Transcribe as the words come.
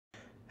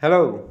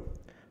Hello,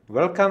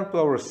 welcome to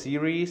our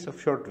series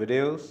of short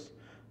videos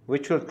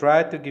which will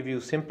try to give you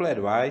simple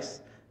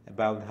advice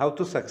about how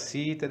to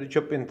succeed at a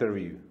job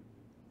interview.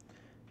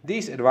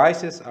 These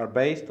advices are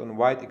based on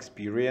wide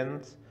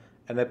experience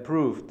and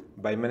approved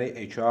by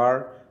many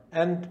HR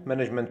and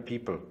management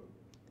people,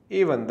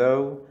 even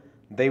though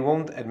they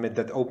won't admit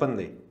that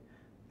openly,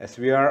 as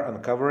we are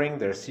uncovering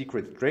their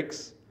secret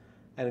tricks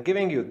and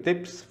giving you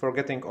tips for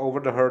getting over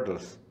the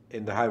hurdles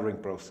in the hiring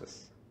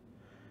process.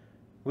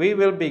 We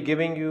will be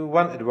giving you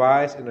one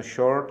advice in a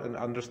short and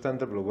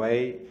understandable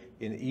way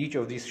in each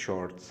of these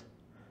shorts.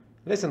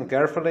 Listen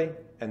carefully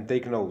and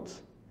take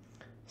notes.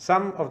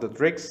 Some of the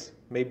tricks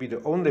may be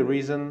the only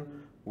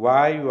reason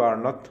why you are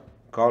not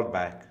called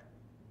back.